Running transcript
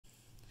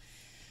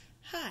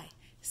Hi,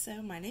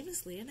 so my name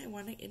is Leah and I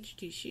want to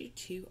introduce you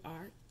to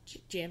our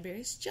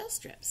Jamberries gel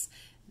strips.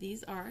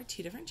 These are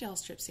two different gel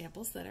strip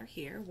samples that are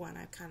here. One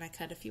I've kind of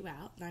cut a few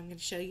out and I'm going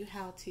to show you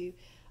how to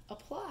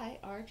apply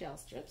our gel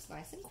strips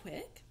nice and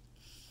quick.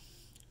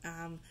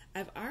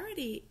 I've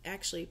already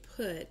actually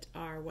put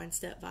our One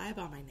Step Vibe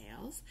on my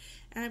nails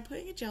and I'm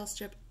putting a gel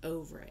strip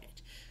over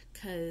it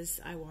because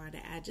I want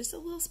to add just a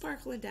little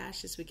sparkle and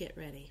dash as I get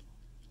ready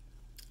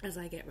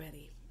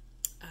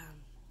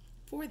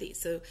for these.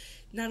 So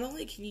not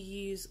only can you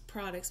use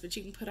products, but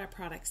you can put our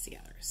products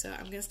together. So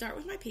I'm going to start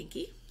with my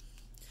pinky.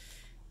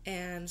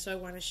 And so I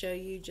want to show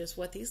you just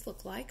what these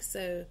look like.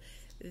 So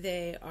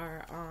they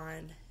are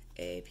on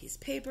a piece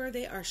of paper.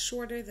 They are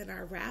shorter than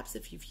our wraps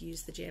if you've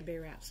used the Jamberry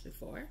wraps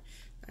before.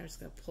 I'm just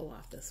going to pull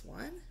off this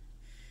one.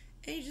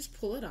 And you just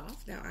pull it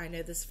off. Now I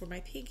know this is for my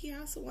pinky.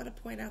 I also want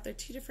to point out they're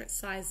two different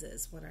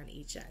sizes, one on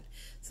each end.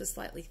 So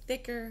slightly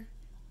thicker,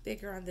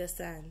 bigger on this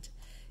end.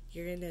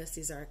 You're going to notice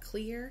these are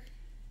clear.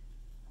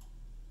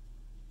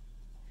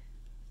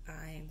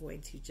 I am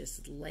going to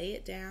just lay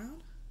it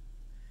down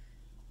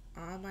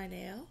on my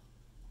nail,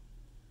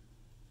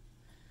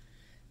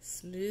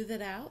 smooth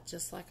it out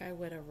just like I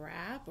would a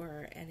wrap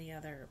or any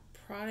other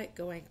product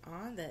going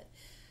on that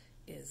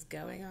is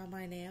going on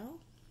my nail.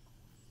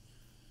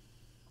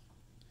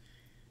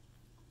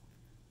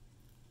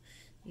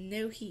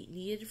 No heat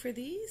needed for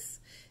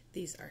these.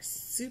 These are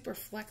super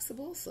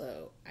flexible,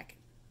 so I can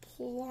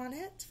pull on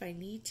it if I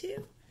need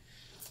to.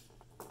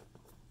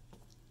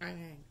 I'm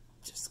going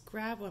to just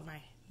grab one of my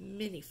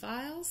mini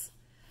files,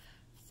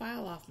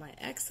 file off my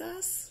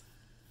excess,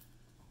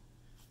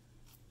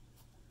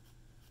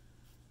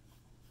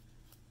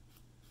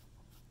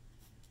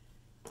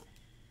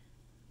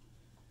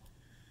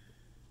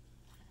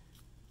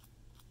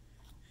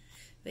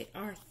 they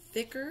are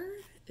thicker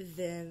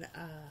than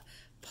a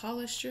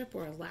polish strip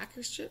or a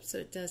lacquer strip, so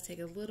it does take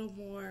a little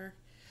more,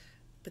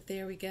 but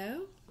there we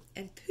go.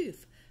 And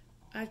poof,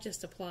 I've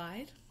just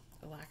applied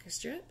a lacquer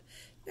strip.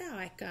 Now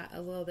I've got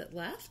a little bit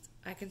left.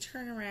 I can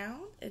turn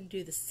around and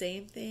do the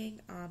same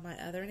thing on my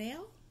other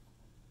nail.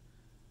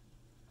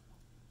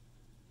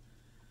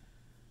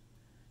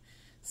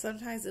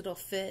 Sometimes it'll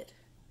fit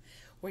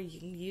where you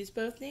can use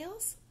both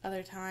nails.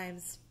 Other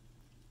times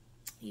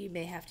you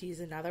may have to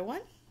use another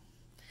one.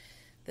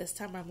 This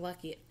time I'm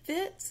lucky it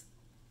fits,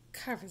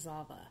 covers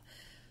all the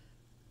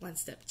One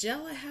Step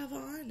gel I have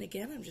on. And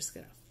again, I'm just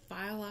going to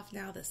file off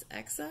now this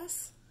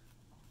excess.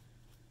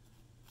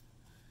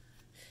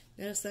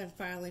 Notice that I'm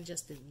filing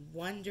just in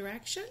one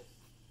direction.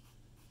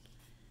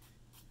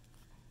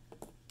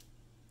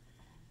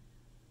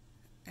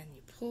 And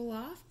you pull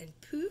off and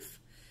poof,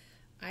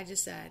 I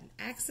just add an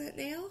accent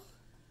nail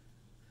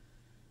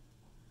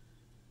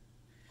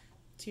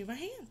to my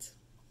hands.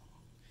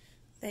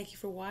 Thank you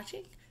for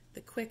watching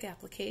the quick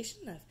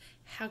application of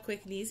how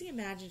quick and easy.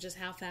 Imagine just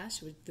how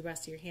fast the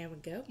rest of your hand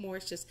would go. More,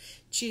 it's just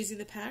choosing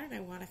the pattern. I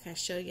want to kind of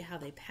show you how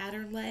they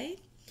pattern lay.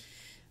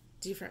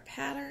 Different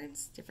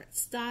patterns, different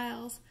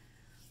styles.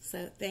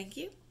 So thank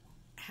you.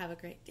 Have a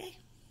great day.